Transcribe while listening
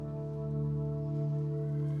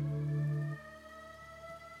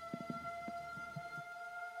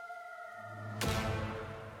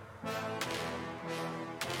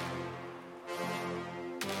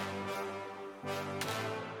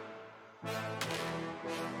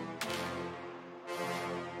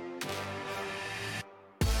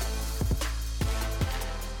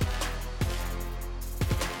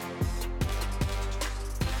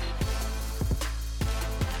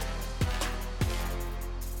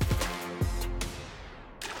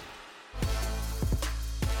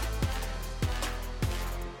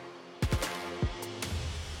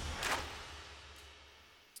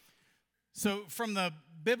So, from the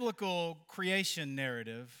biblical creation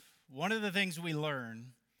narrative, one of the things we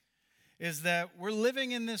learn is that we're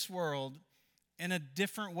living in this world in a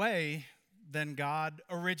different way than God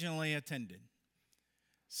originally intended.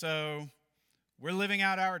 So, we're living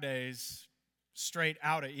out our days straight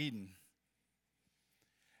out of Eden.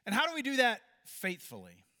 And how do we do that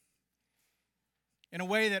faithfully? In a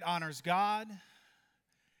way that honors God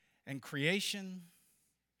and creation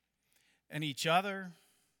and each other.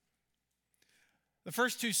 The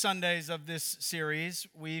first two Sundays of this series,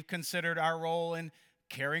 we've considered our role in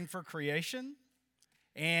caring for creation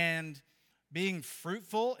and being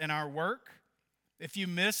fruitful in our work. If you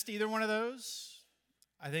missed either one of those,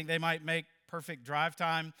 I think they might make perfect drive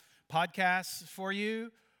time podcasts for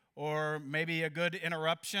you, or maybe a good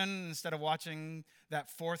interruption instead of watching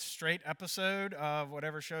that fourth straight episode of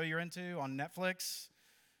whatever show you're into on Netflix.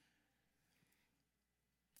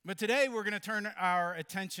 But today we're going to turn our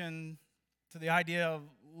attention to the idea of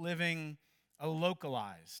living a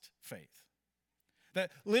localized faith.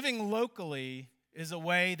 That living locally is a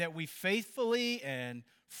way that we faithfully and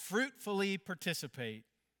fruitfully participate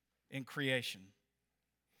in creation.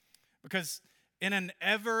 Because in an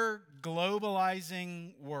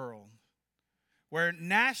ever-globalizing world where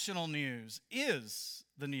national news is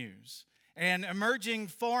the news and emerging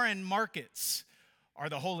foreign markets are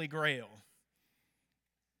the Holy Grail,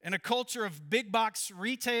 in a culture of big-box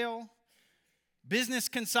retail, business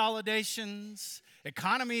consolidations,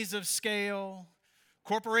 economies of scale,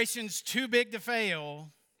 corporations too big to fail,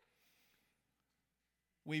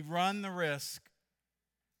 we run the risk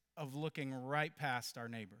of looking right past our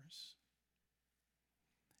neighbors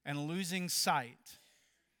and losing sight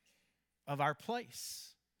of our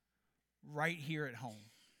place right here at home.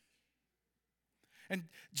 And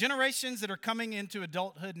generations that are coming into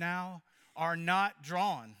adulthood now are not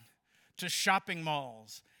drawn to shopping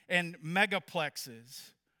malls and megaplexes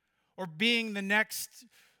or being the next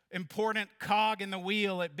important cog in the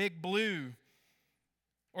wheel at Big Blue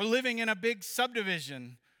or living in a big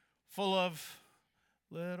subdivision full of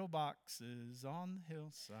little boxes on the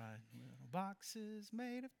hillside, little boxes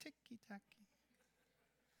made of ticky-tacky.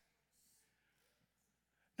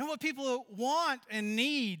 No, what people want and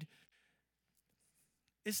need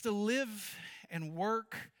is to live and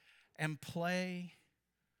work and play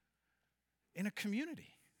in a community,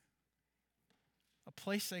 a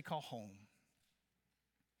place they call home.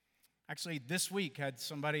 Actually, this week had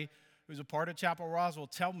somebody who's a part of Chapel Roswell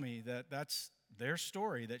tell me that that's their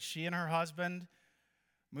story, that she and her husband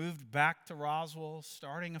moved back to Roswell,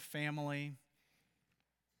 starting a family,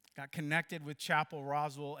 got connected with Chapel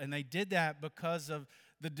Roswell, and they did that because of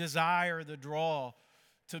the desire, the draw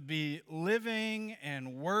to be living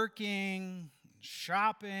and working,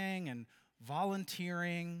 shopping and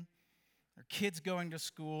volunteering, their kids going to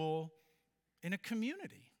school in a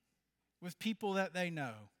community with people that they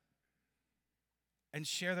know and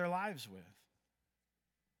share their lives with.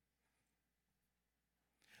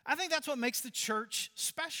 I think that's what makes the church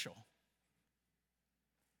special.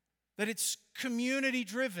 That it's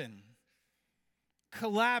community-driven,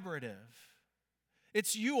 collaborative.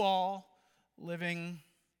 It's you all living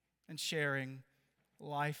and sharing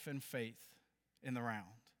life and faith in the round.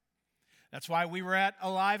 That's why we were at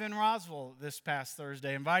Alive in Roswell this past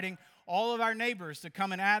Thursday, inviting all of our neighbors to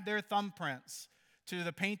come and add their thumbprints to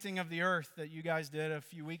the painting of the earth that you guys did a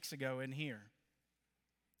few weeks ago in here,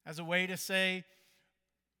 as a way to say,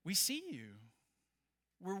 we see you.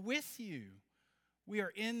 We're with you. We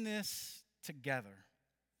are in this together.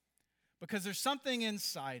 Because there's something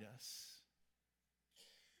inside us.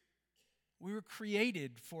 We were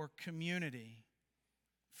created for community,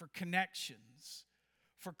 for connections,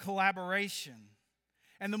 for collaboration.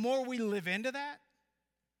 And the more we live into that,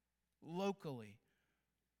 locally,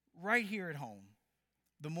 right here at home,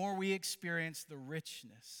 the more we experience the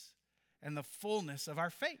richness and the fullness of our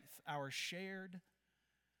faith, our shared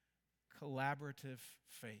collaborative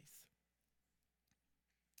faith.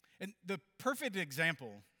 And the perfect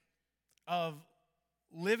example of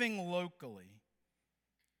living locally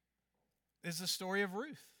is the story of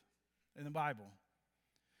Ruth in the Bible.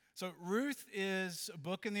 So Ruth is a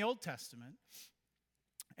book in the Old Testament,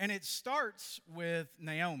 and it starts with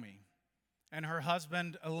Naomi and her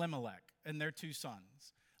husband Elimelech and their two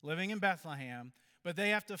sons living in Bethlehem, but they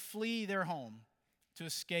have to flee their home to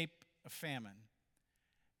escape a famine.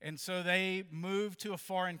 And so they move to a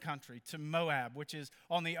foreign country, to Moab, which is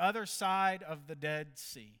on the other side of the Dead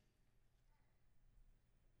Sea.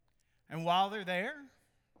 And while they're there,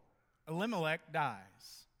 Elimelech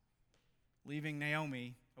dies, leaving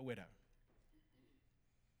Naomi a widow.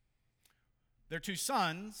 Their two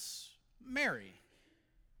sons marry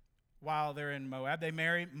while they're in Moab. They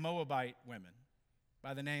marry Moabite women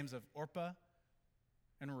by the names of Orpah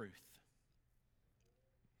and Ruth.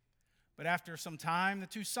 But after some time, the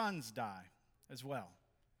 2 sons die as well.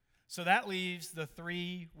 So that leaves the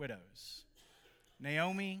 3 widows,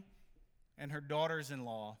 Naomi and her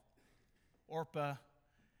daughters-in-law, Orpah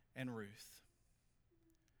and Ruth.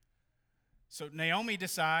 So Naomi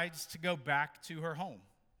decides to go back to her home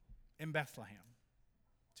in Bethlehem,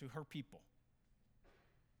 to her people.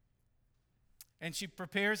 And she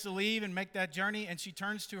prepares to leave and make that journey, and she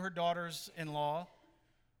turns to her daughters-in-law.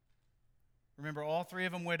 Remember, all 3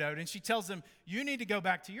 of them widowed. And she tells them, you need to go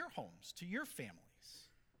back to your homes, to your families.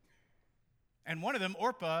 And one of them,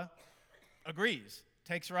 Orpah, agrees,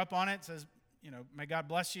 takes her up on it, says, may God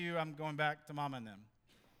bless you, I'm going back to Mama and them.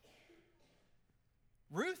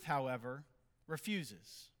 Ruth, however,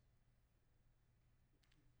 refuses.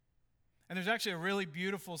 And there's actually a really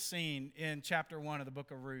beautiful scene in chapter 1 of the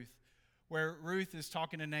book of Ruth where Ruth is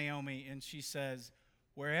talking to Naomi and she says,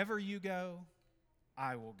 wherever you go,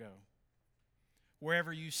 I will go.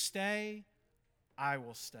 Wherever you stay, I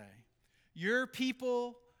will stay. Your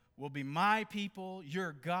people will be my people.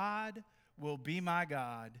 Your God will be my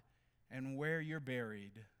God. And where you're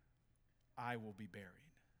buried, I will be buried.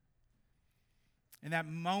 In that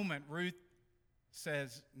moment, Ruth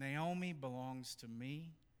says, Naomi belongs to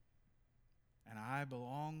me, and I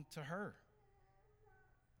belong to her.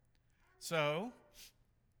 So,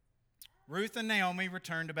 Ruth and Naomi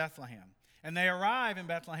return to Bethlehem, and they arrive in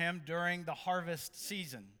Bethlehem during the harvest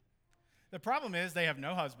season. The problem is they have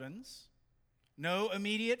no husbands, no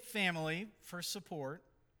immediate family for support,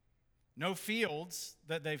 no fields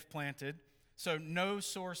that they've planted, so no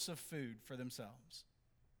source of food for themselves.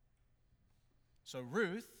 So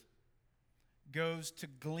Ruth goes to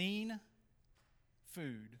glean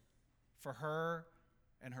food for her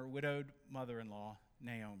and her widowed mother-in-law,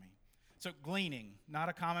 Naomi. So gleaning, not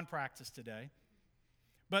a common practice today.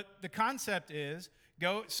 But the concept is,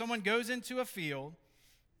 someone goes into a field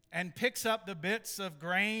and picks up the bits of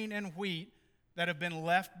grain and wheat that have been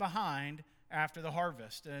left behind after the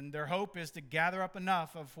harvest. And their hope is to gather up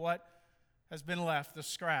enough of what has been left, the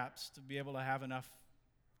scraps, to be able to have enough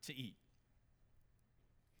to eat.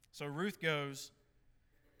 So Ruth goes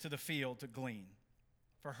to the field to glean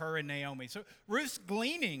for her and Naomi. So Ruth's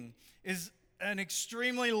gleaning is an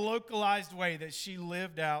extremely localized way that she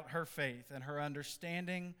lived out her faith and her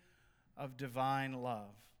understanding of divine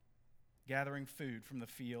love, gathering food from the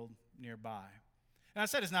field nearby. And I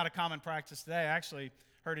said it's not a common practice today. I actually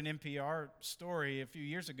heard an NPR story a few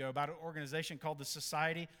years ago about an organization called the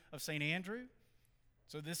Society of St. Andrew.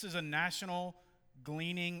 So this is a national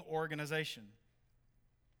gleaning organization.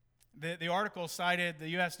 The article cited the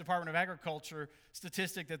U.S. Department of Agriculture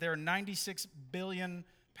statistic that there are 96 billion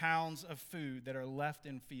pounds of food that are left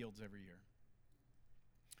in fields every year.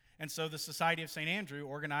 And so the Society of St. Andrew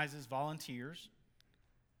organizes volunteers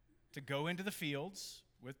to go into the fields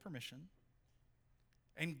with permission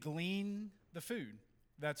and glean the food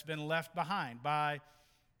that's been left behind by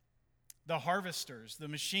the harvesters, the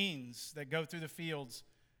machines that go through the fields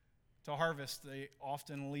to harvest. They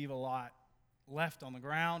often leave a lot left on the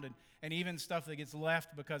ground, and even stuff that gets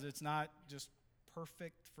left because it's not just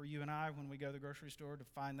perfect for you and I when we go to the grocery store to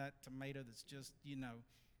find that tomato that's just,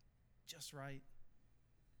 just right.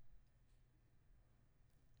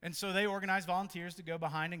 And so they organize volunteers to go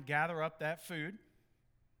behind and gather up that food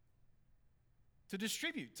to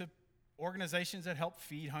distribute to organizations that help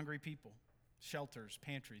feed hungry people, shelters,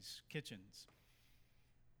 pantries, kitchens.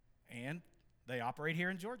 And they operate here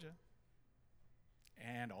in Georgia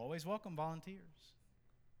and always welcome volunteers.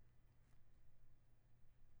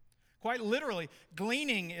 Quite literally,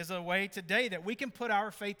 gleaning is a way today that we can put our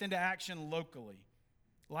faith into action locally,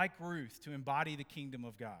 like Ruth, to embody the kingdom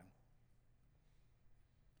of God.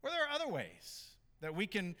 Or there are other ways that we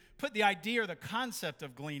can put the idea or the concept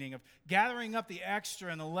of gleaning, of gathering up the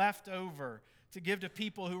extra and the leftover to give to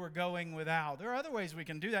people who are going without. There are other ways we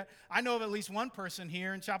can do that. I know of at least one person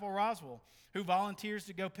here in Chapel Roswell who volunteers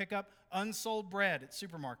to go pick up unsold bread at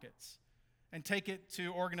supermarkets and take it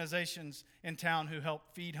to organizations in town who help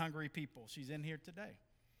feed hungry people. She's in here today.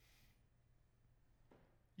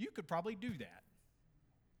 You could probably do that.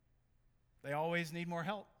 They always need more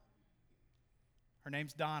help. Her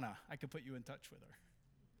name's Donna. I could put you in touch with her.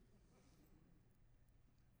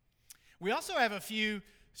 We also have a few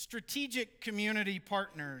strategic community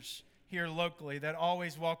partners here locally that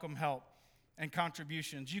always welcome help and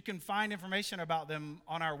contributions. You can find information about them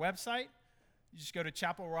on our website. You just go to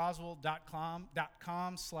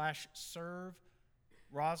chapelroswell.com/serve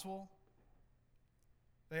Roswell.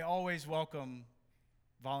 They always welcome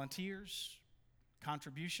volunteers,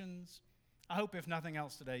 contributions. I hope, if nothing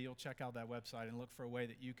else today, you'll check out that website and look for a way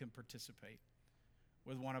that you can participate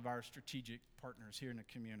with one of our strategic partners here in the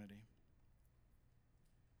community.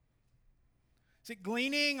 See,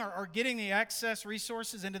 gleaning or getting the excess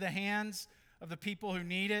resources into the hands of the people who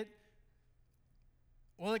need it,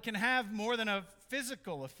 well, it can have more than a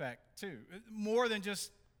physical effect, too. More than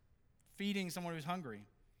just feeding someone who's hungry.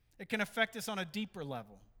 It can affect us on a deeper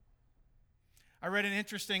level. I read an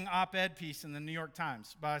interesting op-ed piece in the New York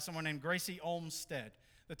Times by someone named Gracie Olmstead.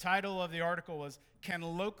 The title of the article was, "Can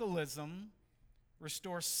Localism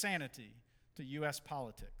Restore Sanity to U.S.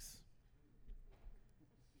 Politics?"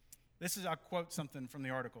 I'll quote something from the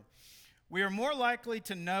article. "We are more likely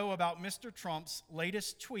to know about Mr. Trump's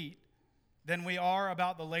latest tweet than we are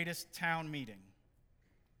about the latest town meeting.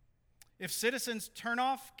 If citizens turn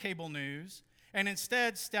off cable news and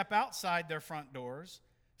instead step outside their front doors,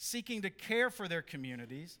 seeking to care for their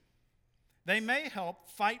communities, they may help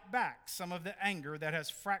fight back some of the anger that has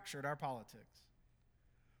fractured our politics.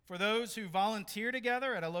 For those who volunteer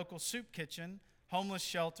together at a local soup kitchen, homeless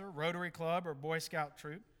shelter, Rotary Club, or Boy Scout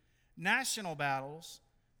troop, national battles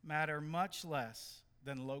matter much less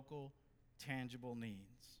than local, tangible needs."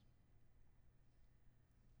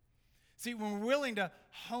 See, when we're willing to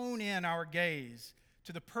hone in our gaze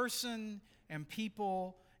to the person and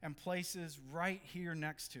people and places right here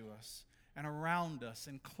next to us and around us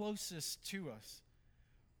and closest to us,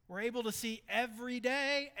 we're able to see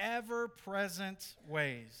everyday, ever-present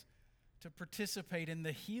ways to participate in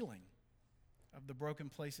the healing of the broken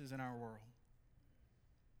places in our world.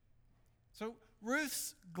 So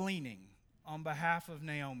Ruth's gleaning on behalf of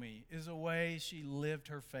Naomi is a way she lived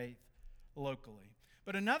her faith locally.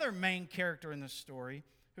 But another main character in this story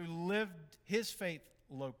who lived his faith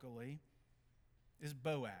locally is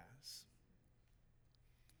Boaz.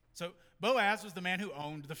 So Boaz was the man who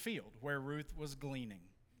owned the field where Ruth was gleaning.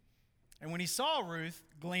 And when he saw Ruth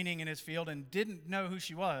gleaning in his field and didn't know who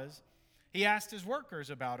she was, he asked his workers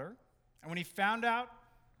about her. And when he found out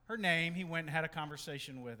her name, he went and had a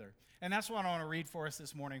conversation with her. And that's what I want to read for us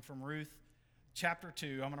this morning from Ruth chapter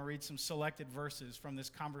 2. I'm going to read some selected verses from this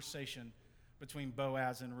conversation between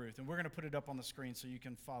Boaz and Ruth. And we're going to put it up on the screen so you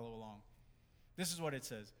can follow along. This is what it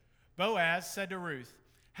says. Boaz said to Ruth,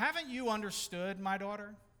 "Haven't you understood, my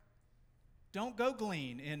daughter? Don't go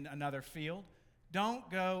glean in another field. Don't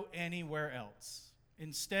go anywhere else.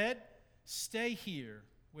 Instead, stay here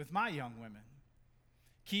with my young women.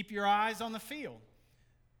 Keep your eyes on the field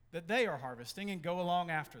that they are harvesting and go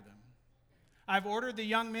along after them. I've ordered the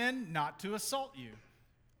young men not to assault you.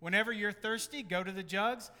 Whenever you're thirsty, go to the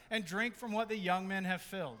jugs and drink from what the young men have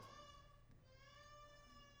filled."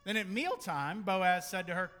 Then at mealtime, Boaz said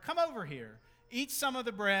to her, "Come over here, eat some of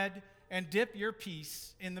the bread, and dip your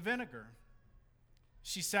piece in the vinegar."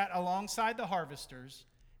 She sat alongside the harvesters,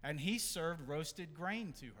 and he served roasted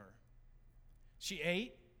grain to her. She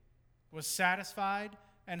ate, was satisfied,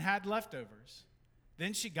 and had leftovers.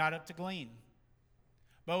 Then she got up to glean.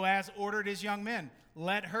 Boaz ordered his young men,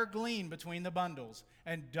 "Let her glean between the bundles,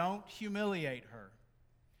 and don't humiliate her.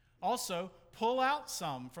 Also, pull out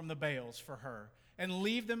some from the bales for her, and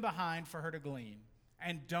leave them behind for her to glean,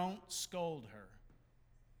 and don't scold her."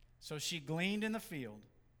 So she gleaned in the field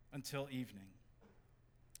until evening.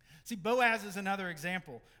 See, Boaz is another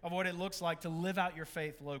example of what it looks like to live out your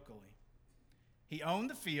faith locally. He owned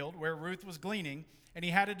the field where Ruth was gleaning, and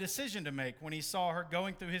he had a decision to make when he saw her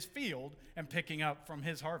going through his field and picking up from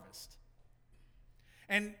his harvest.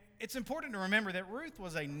 And it's important to remember that Ruth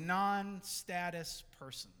was a non-status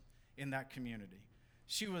person in that community.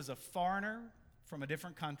 She was a foreigner from a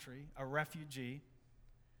different country, a refugee.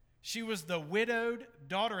 She was the widowed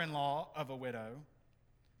daughter-in-law of a widow.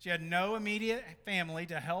 She had no immediate family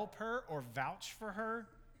to help her or vouch for her.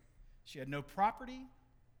 She had no property,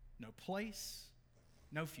 no place,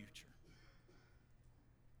 no future.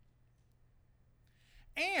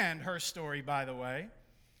 And her story, by the way,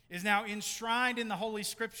 is now enshrined in the Holy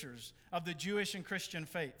Scriptures of the Jewish and Christian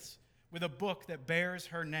faiths with a book that bears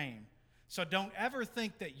her name. So don't ever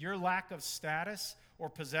think that your lack of status or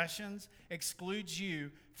possessions excludes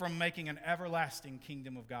you from making an everlasting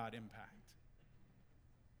kingdom of God impact.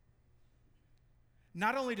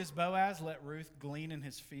 Not only does Boaz let Ruth glean in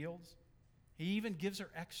his fields, he even gives her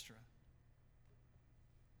extra,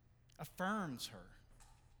 affirms her,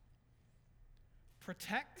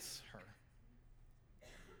 protects her.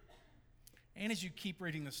 And as you keep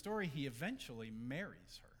reading the story, he eventually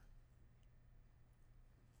marries her.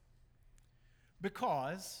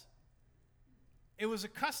 Because it was a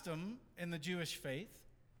custom in the Jewish faith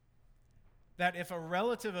that if a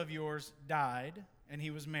relative of yours died and he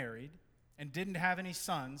was married and didn't have any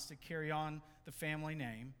sons to carry on the family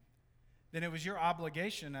name, then it was your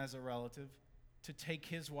obligation as a relative to take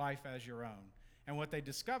his wife as your own. And what they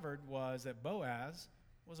discovered was that Boaz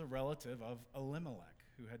was a relative of Elimelech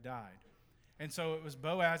who had died. And so it was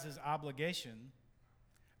Boaz's obligation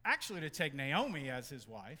actually to take Naomi as his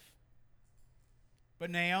wife. But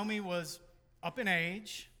Naomi was up in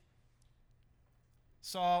age,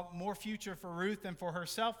 saw more future for Ruth than for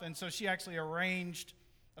herself, and so she actually arranged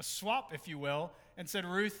a swap, if you will, and said,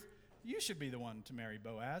 Ruth, you should be the one to marry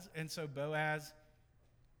Boaz. And so Boaz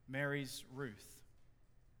marries Ruth.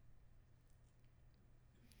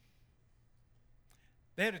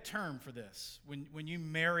 They had a term for this. When you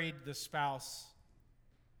married the spouse,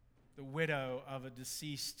 the widow of a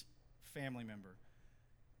deceased family member,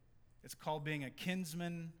 it's called being a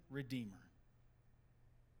kinsman redeemer.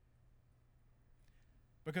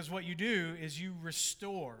 Because what you do is you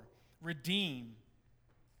restore, redeem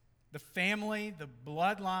the family, the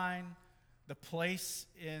bloodline, the place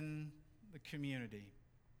in the community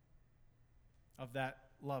of that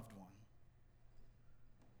loved one.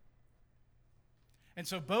 And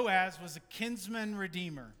so Boaz was a kinsman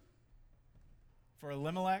redeemer for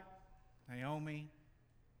Elimelech, Naomi,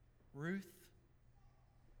 Ruth.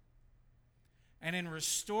 And in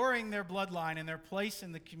restoring their bloodline and their place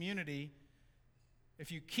in the community,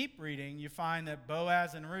 if you keep reading, you find that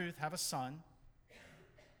Boaz and Ruth have a son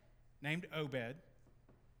named Obed.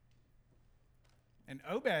 And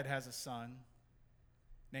Obed has a son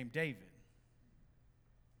named David,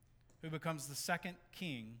 who becomes the second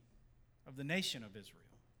king of the nation of Israel,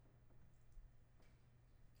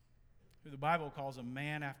 who the Bible calls a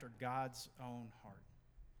man after God's own heart.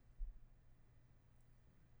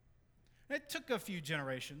 It took a few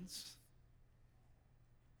generations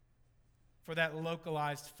for that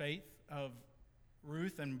localized faith of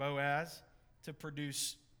Ruth and Boaz to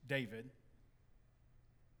produce David.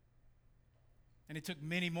 And it took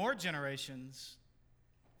many more generations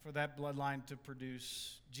for that bloodline to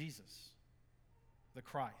produce Jesus, the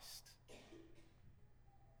Christ.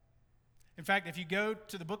 In fact, if you go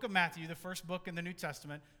to the book of Matthew, the first book in the New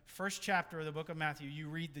Testament, first chapter of the book of Matthew, you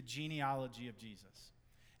read the genealogy of Jesus.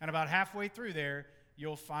 And about halfway through there,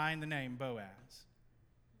 you'll find the name Boaz,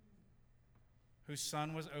 whose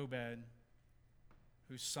son was Obed,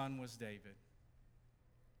 whose son was David.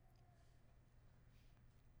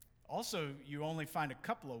 Also, you only find a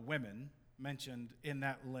couple of women mentioned in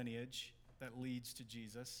that lineage that leads to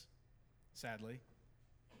Jesus, sadly.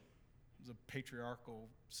 It was a patriarchal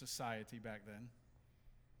society back then.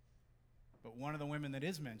 But one of the women that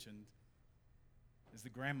is mentioned is the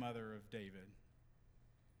grandmother of David,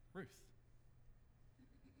 Ruth.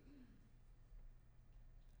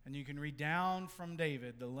 And you can read down from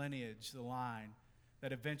David the lineage, the line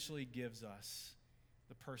that eventually gives us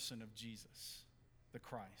the person of Jesus, the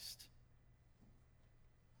Christ.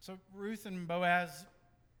 So Ruth and Boaz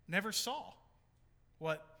never saw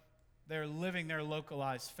what their living their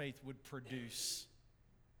localized faith would produce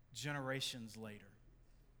generations later.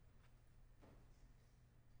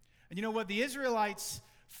 And you know what the Israelites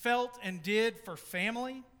felt and did for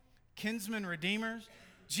family, kinsmen redeemers,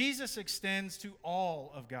 Jesus extends to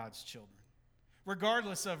all of God's children,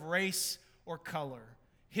 regardless of race or color,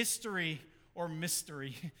 history or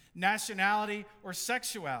mystery, nationality or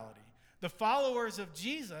sexuality. The followers of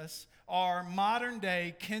Jesus are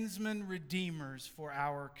modern-day kinsmen redeemers for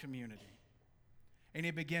our community. And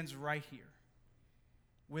it begins right here,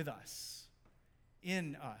 with us,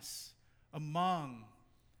 in us, among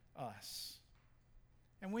us.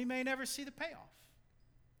 And we may never see the payoff.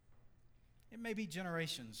 It may be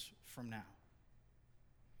generations from now.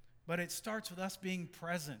 But it starts with us being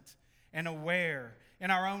present and aware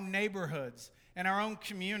in our own neighborhoods and our own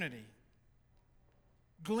community.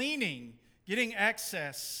 Gleaning, getting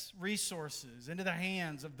excess resources into the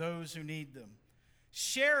hands of those who need them.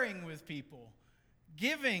 Sharing with people,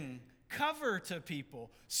 giving cover to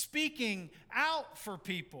people, speaking out for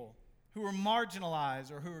people who are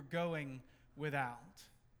marginalized or who are going without.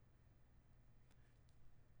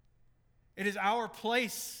 It is our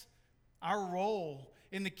place, our role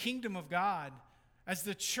in the kingdom of God as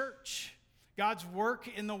the church, God's work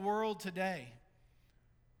in the world today,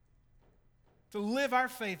 to live our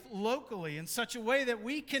faith locally in such a way that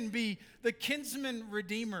we can be the kinsmen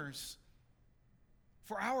redeemers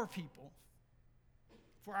for our people,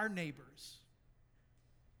 for our neighbors.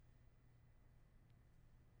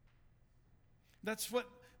 That's what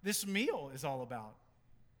this meal is all about.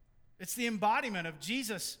 It's the embodiment of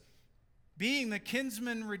Jesus being the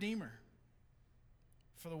kinsman redeemer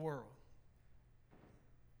for the world.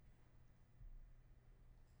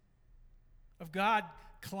 Of God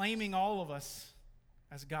claiming all of us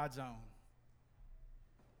as God's own.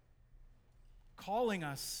 calling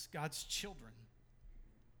us God's children,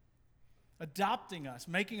 adopting us,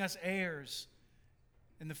 making us heirs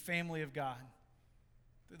in the family of God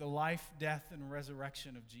through the life, death, and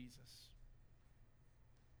resurrection of Jesus.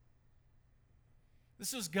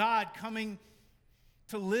 This was God coming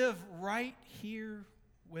to live right here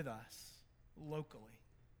with us, locally,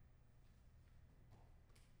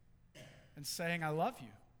 and saying, I love you.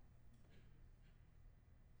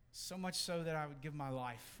 So much so that I would give my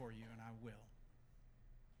life for you, and I will.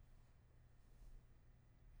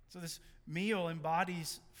 So this meal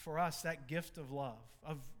embodies for us that gift of love,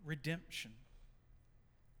 of redemption,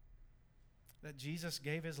 that Jesus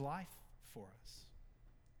gave his life for us.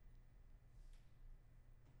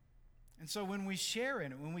 And so when we share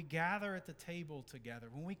in it, when we gather at the table together,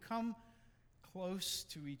 when we come close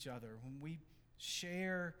to each other, when we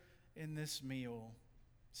share in this meal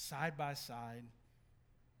side by side,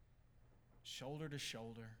 shoulder to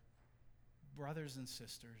shoulder, brothers and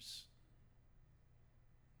sisters,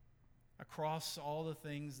 across all the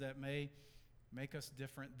things that may make us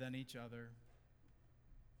different than each other,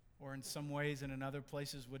 or in some ways and in other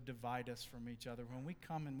places would divide us from each other. When we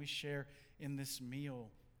come and we share in this meal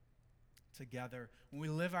together, when we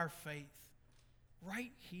live our faith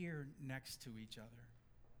right here next to each other,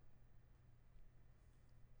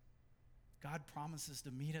 God promises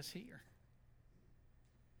to meet us here,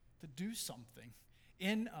 to do something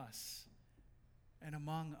in us and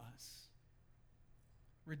among us,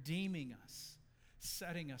 redeeming us,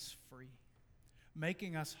 setting us free,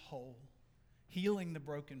 making us whole, healing the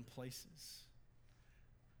broken places,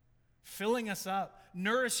 filling us up,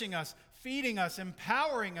 nourishing us, feeding us,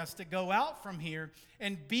 empowering us to go out from here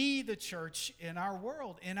and be the church in our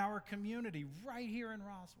world, in our community, right here in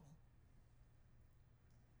Roswell.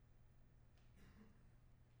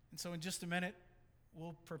 And so in just a minute,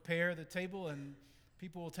 we'll prepare the table and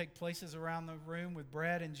people will take places around the room with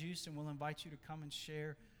bread and juice, and we'll invite you to come and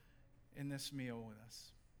share in this meal with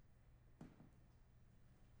us.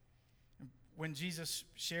 When Jesus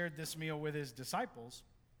shared this meal with his disciples,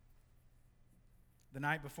 the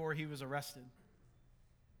night before he was arrested,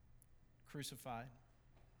 crucified,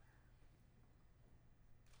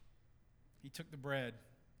 he took the bread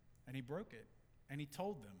and he broke it and he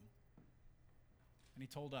told them and he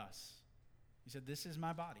told us, he said, "This is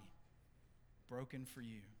my body, broken for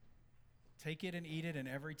you. Take it and eat it, and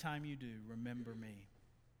every time you do, remember me."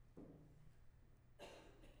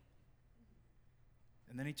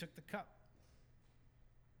 And then he took the cup.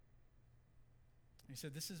 He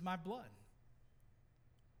said, "This is my blood,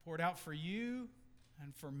 poured out for you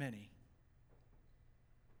and for many,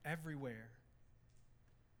 everywhere,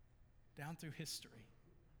 down through history,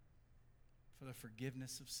 for the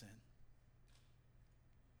forgiveness of sin.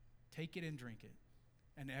 Take it and drink it,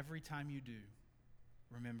 and every time you do,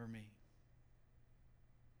 remember me."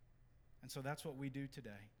 And so that's what we do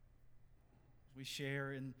today. We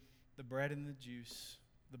share in the bread and the juice,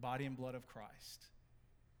 the body and blood of Christ,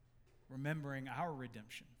 remembering our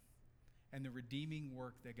redemption and the redeeming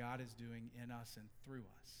work that God is doing in us and through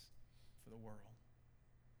us for the world.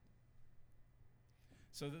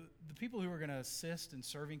 So the people who are going to assist in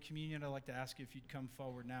serving communion, I'd like to ask you if you'd come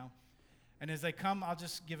forward now. And as they come, I'll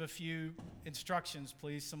just give a few instructions,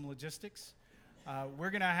 please, some logistics. We're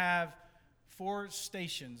going to have 4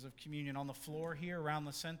 stations of communion on the floor here around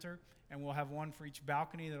the center, and we'll have one for each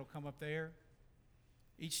balcony that'll come up there.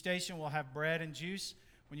 Each station will have bread and juice.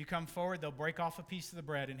 When you come forward, they'll break off a piece of the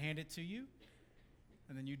bread and hand it to you,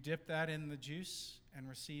 and then you dip that in the juice and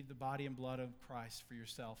receive the body and blood of Christ for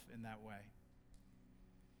yourself in that way.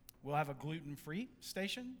 We'll have a gluten-free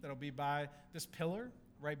station that'll be by this pillar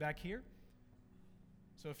right back here.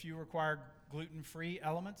 So if you require gluten-free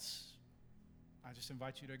elements, I just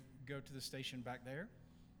invite you to go to the station back there.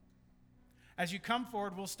 As you come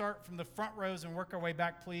forward, we'll start from the front rows and work our way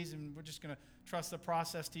back, please, and we're just going to trust the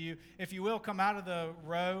process to you. If you will, come out of the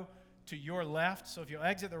row to your left. So if you'll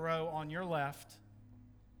exit the row on your left,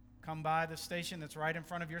 come by the station that's right in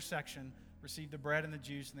front of your section, receive the bread and the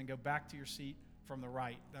juice, and then go back to your seat from the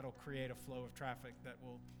right. That'll create a flow of traffic that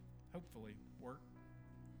will hopefully work.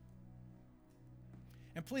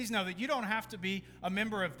 And please know that you don't have to be a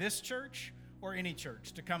member of this church or any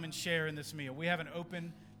church to come and share in this meal. We have an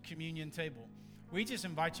open communion table. We just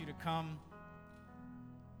invite you to come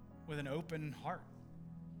with an open heart.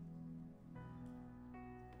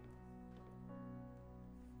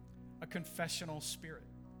 A confessional spirit,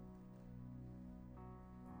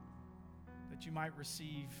 that you might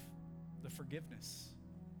receive the forgiveness,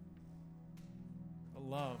 the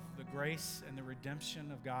love, the grace, and the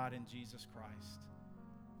redemption of God in Jesus Christ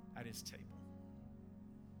at his table.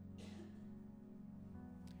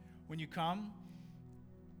 When you come,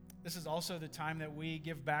 This is also the time that we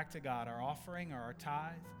give back to God, our offering or our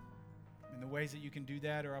tithe. And the ways that you can do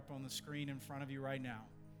that are up on the screen in front of you right now.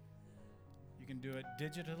 You can do it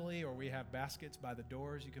digitally, or we have baskets by the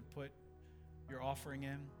doors you can put your offering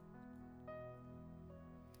in.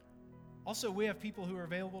 Also, we have people who are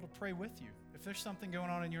available to pray with you. If there's something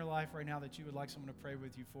going on in your life right now that you would like someone to pray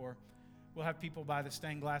with you for, we'll have people by the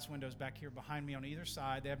stained glass windows back here behind me on either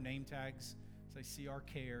side. They have name tags, say CR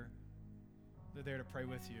Care. They're there to pray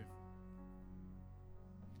with you.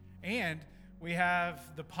 And we have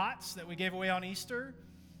the pots that we gave away on Easter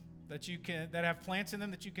that have plants in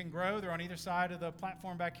them that you can grow. They're on either side of the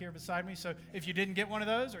platform back here beside me. So if you didn't get one of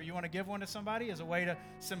those, or you want to give one to somebody as a way to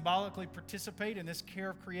symbolically participate in this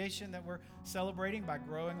care of creation that we're celebrating by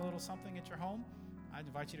growing a little something at your home, I'd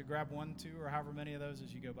invite you to grab 1, 2, or however many of those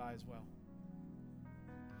as you go by as well.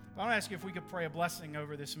 I want to ask you if we could pray a blessing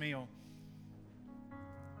over this meal.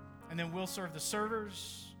 And then we'll serve the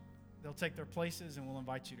servers. They'll take their places, and we'll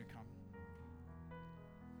invite you to come.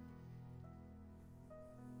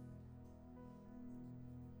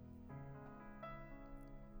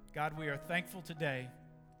 God, we are thankful today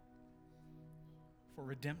for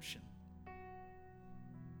redemption.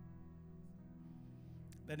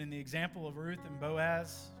 That in the example of Ruth and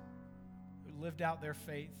Boaz, who lived out their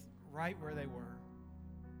faith right where they were,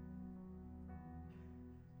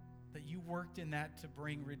 that you worked in that to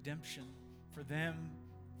bring redemption for them,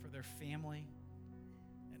 for their family,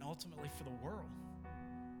 and ultimately for the world.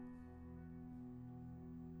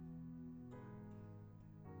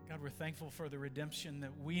 God, we're thankful for the redemption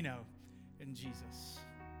that we know in Jesus.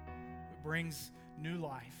 It brings new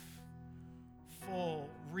life, full,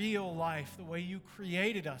 real life, the way you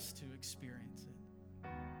created us to experience it.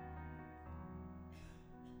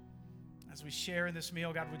 As we share in this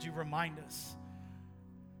meal, God, would you remind us,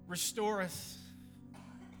 restore us,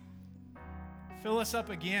 fill us up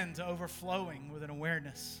again to overflowing with an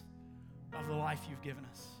awareness of the life you've given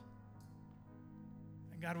us.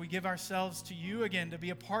 God, we give ourselves to you again to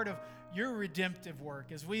be a part of your redemptive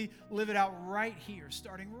work as we live it out right here,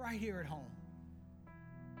 starting right here at home.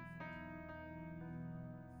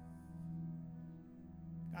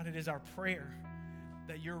 God, it is our prayer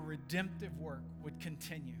that your redemptive work would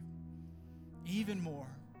continue even more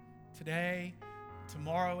today,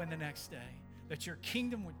 tomorrow, and the next day, that your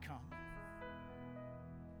kingdom would come.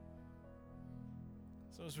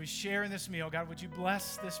 So as we share in this meal, God, would you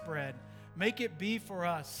bless this bread? Make it be for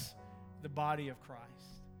us the body of Christ.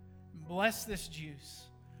 Bless this juice.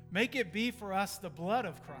 Make it be for us the blood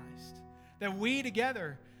of Christ, that we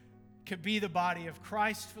together could be the body of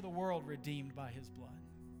Christ for the world, redeemed by his blood.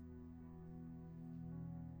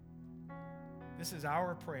 This is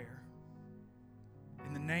our prayer.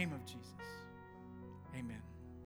 In the name of Jesus, amen.